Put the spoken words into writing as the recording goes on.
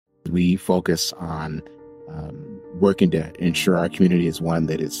We focus on working to ensure our community is one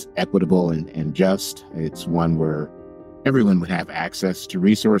that is equitable and just. It's one where everyone would have access to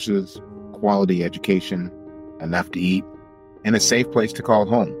resources, quality education, enough to eat, and a safe place to call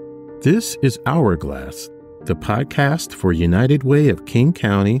home. This is Hourglass, the podcast for United Way of King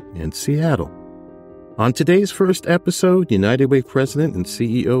County and Seattle. On today's first episode, United Way President and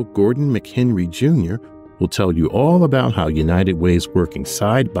CEO Gordon McHenry Jr. will tell you all about how United Way is working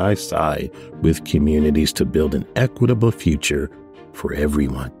side by side with communities to build an equitable future for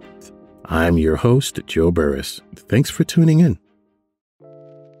everyone. I'm your host, Joe Burris. Thanks for tuning in.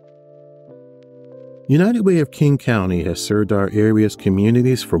 United Way of King County has served our area's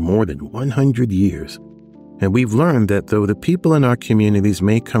communities for more than 100 years. And we've learned that though the people in our communities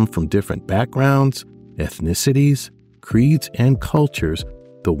may come from different backgrounds, ethnicities, creeds, and cultures,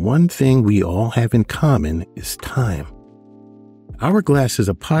 the one thing we all have in common is time. Hourglass is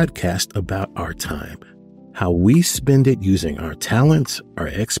a podcast about our time, how we spend it using our talents, our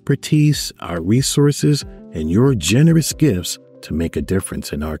expertise, our resources, and your generous gifts to make a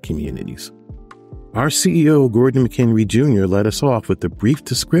difference in our communities. Our CEO, Gordon McHenry Jr., led us off with a brief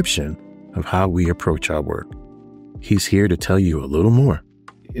description of how we approach our work. He's here to tell you a little more.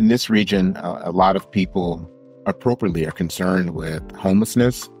 In this region, a lot of people appropriately are concerned with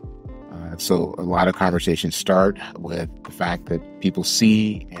homelessness. So a lot of conversations start with the fact that people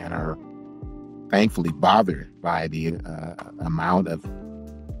see and are thankfully bothered by the amount of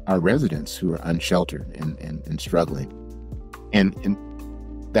our residents who are unsheltered and struggling. And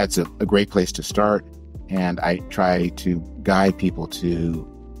that's a great place to start. And I try to guide people to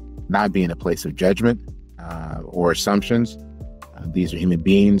not be in a place of judgment or assumptions. These are human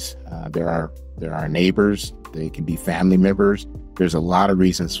beings. There are neighbors. They can be family members. There's a lot of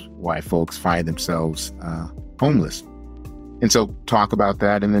reasons why folks find themselves homeless. And so talk about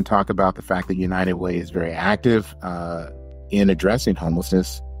that, and then talk about the fact that United Way is very active in addressing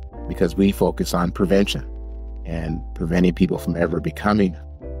homelessness because we focus on prevention and preventing people from ever becoming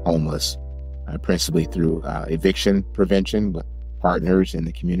homeless, principally through eviction prevention with partners in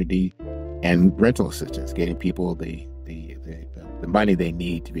the community and rental assistance, getting people the money they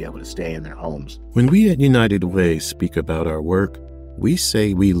need to be able to stay in their homes. When we at United Way speak about our work, we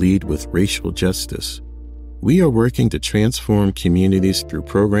say we lead with racial justice. We are working to transform communities through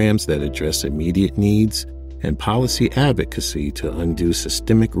programs that address immediate needs and policy advocacy to undo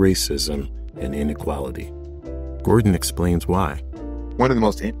systemic racism and inequality. Gordon explains why. One of the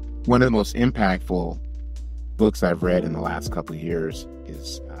most impactful books I've read in the last couple of years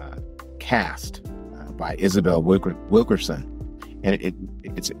is Caste by Isabel Wilkerson. And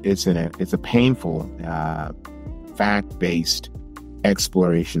it's a painful, fact-based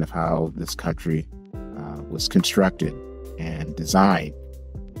exploration of how this country was constructed and designed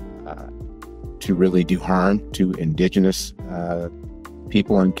to really do harm to indigenous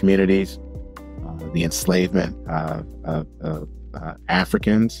people and communities, the enslavement of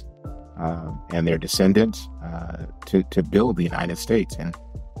Africans and their descendants to build the United States.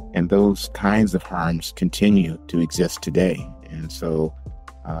 And those kinds of harms continue to exist today. And so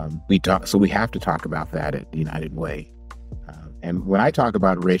we have to talk about that at United Way. And when I talk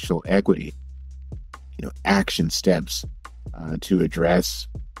about racial equity, action steps to address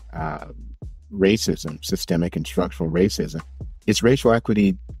racism, systemic and structural racism, it's racial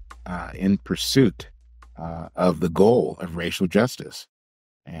equity in pursuit of the goal of racial justice.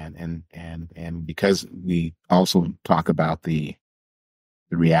 And because we also talk about the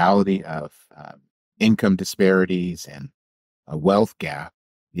reality of income disparities and a wealth gap,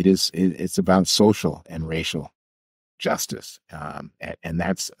 it's about social and racial justice. And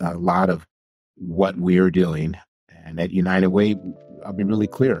that's a lot of what we're doing. And at United Way, I'll be really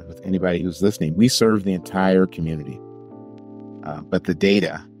clear with anybody who's listening, we serve the entire community. But the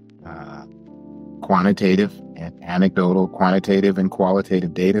data, quantitative and anecdotal, quantitative and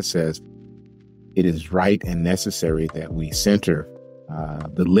qualitative data says it is right and necessary that we center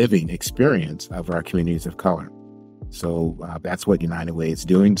the living experience of our communities of color. So that's what United Way is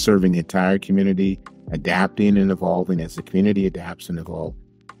doing, serving the entire community, adapting and evolving as the community adapts and evolves,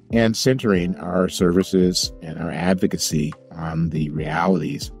 and centering our services and our advocacy on the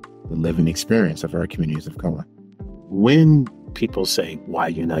realities, the living experience of our communities of color. When people say, why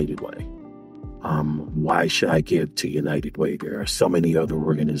United Way? Why should I give to United Way? There are so many other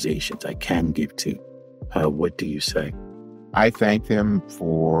organizations I can give to. What do you say? I thank them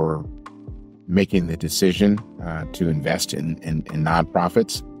for making the decision to invest in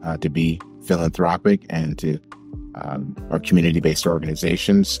nonprofits, to be philanthropic, and to or community-based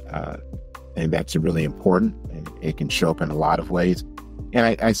organizations. And that's really important. It can show up in a lot of ways.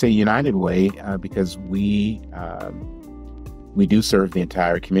 And I say United Way because we do serve the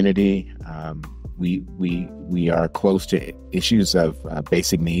entire community. We are close to issues of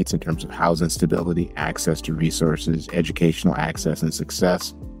basic needs in terms of housing stability, access to resources, educational access and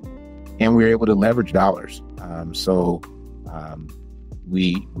success, and we're able to leverage dollars.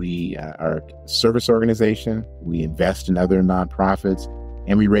 We are a service organization. We invest in other nonprofits,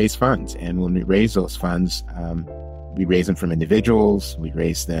 and we raise funds. And when we raise those funds, we raise them from individuals. We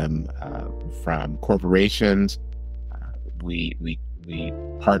raise them from corporations. We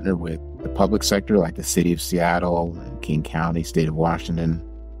partner with the public sector, like the city of Seattle, and King County, state of Washington.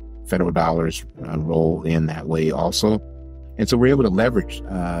 Federal dollars roll in that way also. And so we're able to leverage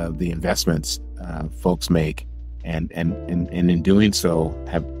the investments folks make, and in doing so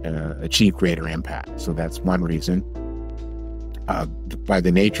have achieved greater impact. So that's one reason. By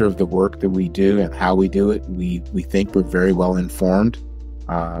the nature of the work that we do and how we do it, we think we're very well informed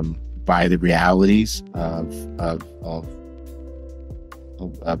by the realities of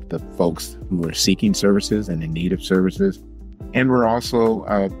the folks who are seeking services and in need of services. And we're also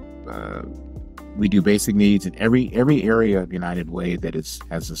we do basic needs in every area of United Way that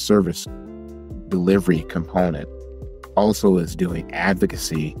has a service delivery component. Also is doing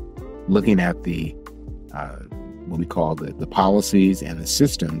advocacy, looking at the what we call the policies and the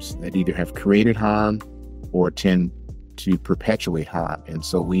systems that either have created harm or tend to perpetuate harm. And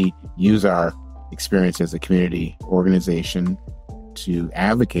so we use our experience as a community organization to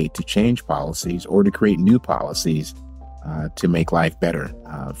advocate to change policies or to create new policies to make life better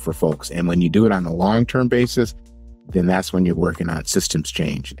for folks. And when you do it on a long-term basis, then that's when you're working on systems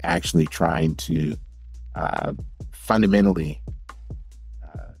change, actually trying to fundamentally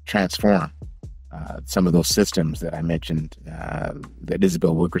transform some of those systems that I mentioned that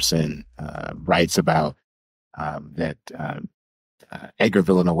Isabel Wilkerson writes about, that Edgar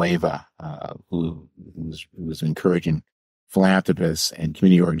Villanueva, who was encouraging philanthropists and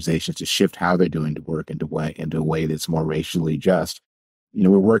community organizations to shift how they're doing the work into a way that's more racially just. You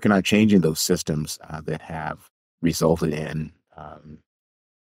know, we're working on changing those systems that have resulted in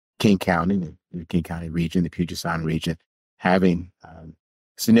King County, the King County region, the Puget Sound region, having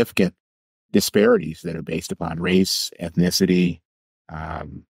significant disparities that are based upon race, ethnicity,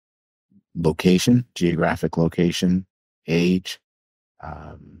 location, geographic location, age,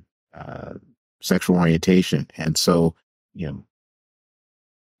 sexual orientation. And so, you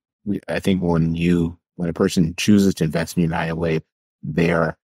know, I think when a person chooses to invest in United Way, they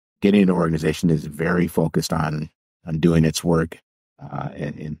are getting an organization that is very focused on doing its work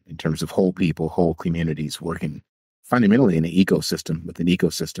in terms of whole people, whole communities, working fundamentally in an ecosystem with an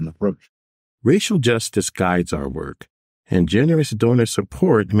ecosystem approach. Racial justice guides our work, and generous donor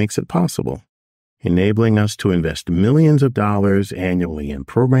support makes it possible, enabling us to invest millions of dollars annually in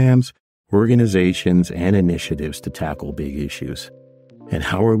programs, organizations, and initiatives to tackle big issues. And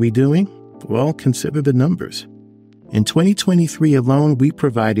how are we doing? Well, consider the numbers. In 2023 alone, we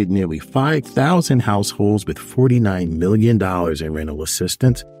provided nearly 5,000 households with $49 million in rental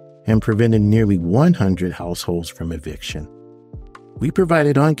assistance and prevented nearly 100 households from eviction. We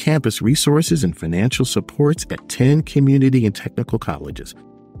provided on-campus resources and financial supports at 10 community and technical colleges,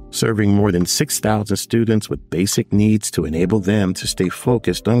 serving more than 6,000 students with basic needs to enable them to stay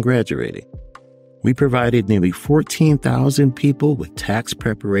focused on graduating. We provided nearly 14,000 people with tax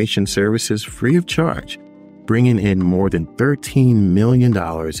preparation services free of charge, bringing in more than $13 million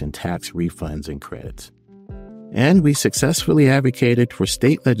in tax refunds and credits. And we successfully advocated for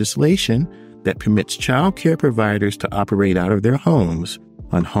state legislation that permits child care providers to operate out of their homes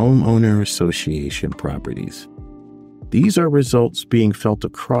on homeowner association properties. These are results being felt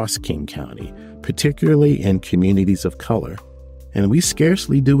across King County, particularly in communities of color, and we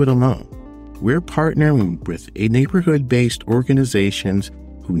scarcely do it alone. We're partnering with neighborhood-based organizations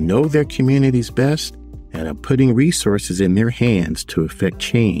who know their communities best and are putting resources in their hands to affect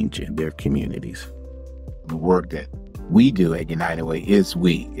change in their communities. The work that we do at United Way is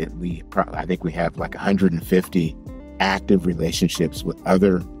I think we have like 150 active relationships with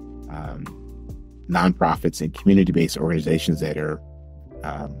other nonprofits and community-based organizations that are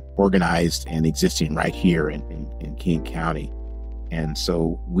organized and existing right here in King County. And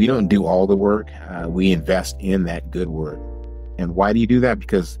so we don't do all the work. We invest in that good work. And why do you do that?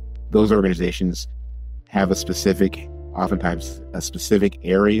 Because those organizations have oftentimes a specific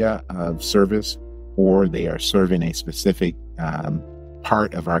area of service, or they are serving a specific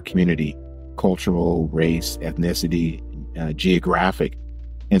part of our community, cultural, race, ethnicity, geographic.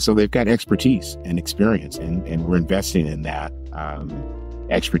 And so they've got expertise and experience, and we're investing in that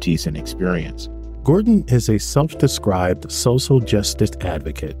expertise and experience. Gordon is a self-described social justice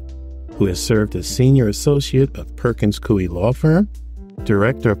advocate who has served as Senior Associate of Perkins Coie Law Firm,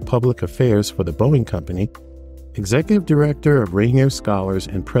 Director of Public Affairs for the Boeing Company, Executive Director of Rainier Scholars,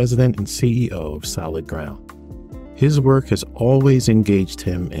 and President and CEO of Solid Ground. His work has always engaged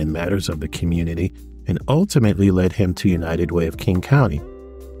him in matters of the community and ultimately led him to United Way of King County,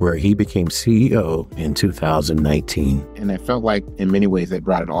 where he became CEO in 2019. And I felt like in many ways that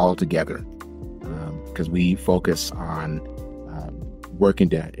brought it all together because we focus on working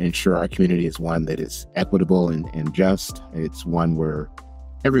to ensure our community is one that is equitable and just. It's one where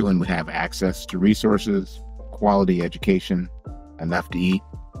everyone would have access to resources, quality education, enough to eat,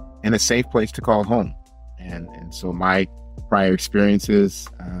 and a safe place to call home. And so my prior experiences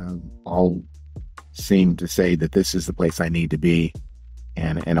all seem to say that this is the place I need to be,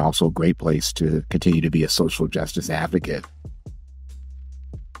 and also a great place to continue to be a social justice advocate.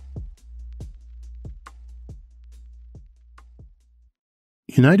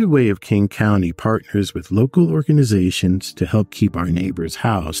 United Way of King County partners with local organizations to help keep our neighbors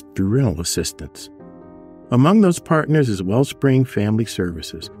housed through rental assistance. Among those partners is Wellspring Family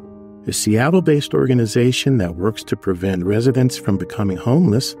Services, a Seattle-based organization that works to prevent residents from becoming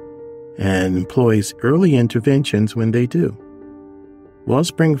homeless and employs early interventions when they do.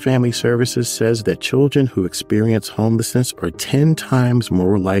 Wellspring Family Services says that children who experience homelessness are 10 times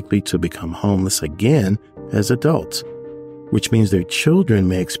more likely to become homeless again as adults, which means their children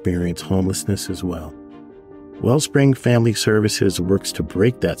may experience homelessness as well. Wellspring Family Services works to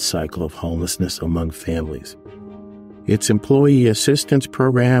break that cycle of homelessness among families. Its employee assistance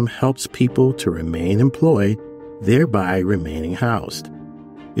program helps people to remain employed, thereby remaining housed.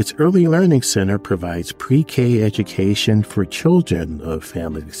 Its Early Learning Center provides pre-K education for children of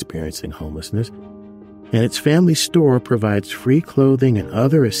families experiencing homelessness, and its family store provides free clothing and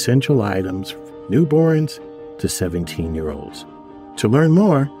other essential items for newborns to 17-year-olds. To learn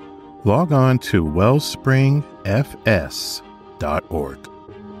more, log on to wellspringfs.org.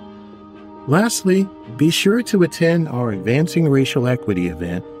 Lastly, be sure to attend our Advancing Racial Equity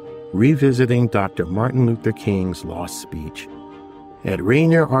event, revisiting Dr. Martin Luther King's lost speech, at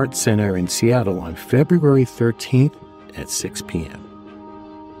Rainier Arts Center in Seattle on February 13th at 6 p.m.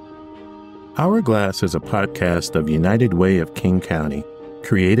 Hourglass is a podcast of United Way of King County,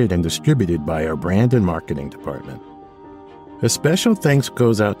 created and distributed by our brand and marketing department. A special thanks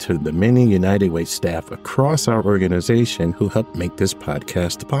goes out to the many United Way staff across our organization who helped make this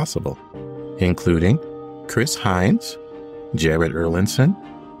podcast possible, including Chris Hines, Jared Erlinson,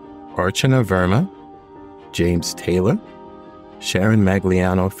 Archana Verma, James Taylor, Sharon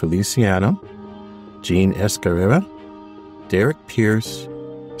Magliano Feliciano, Jean Escarrera, Derek Pierce,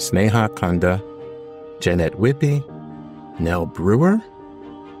 Sneha Kanda, Jeanette Whippy, Nell Brewer,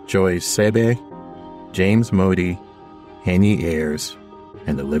 Joy Sebe, James Modi, Henny Ayers,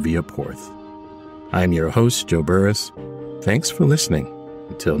 and Olivia Porth. I'm your host, Joe Burris. Thanks for listening.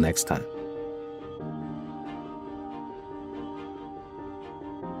 Until next time.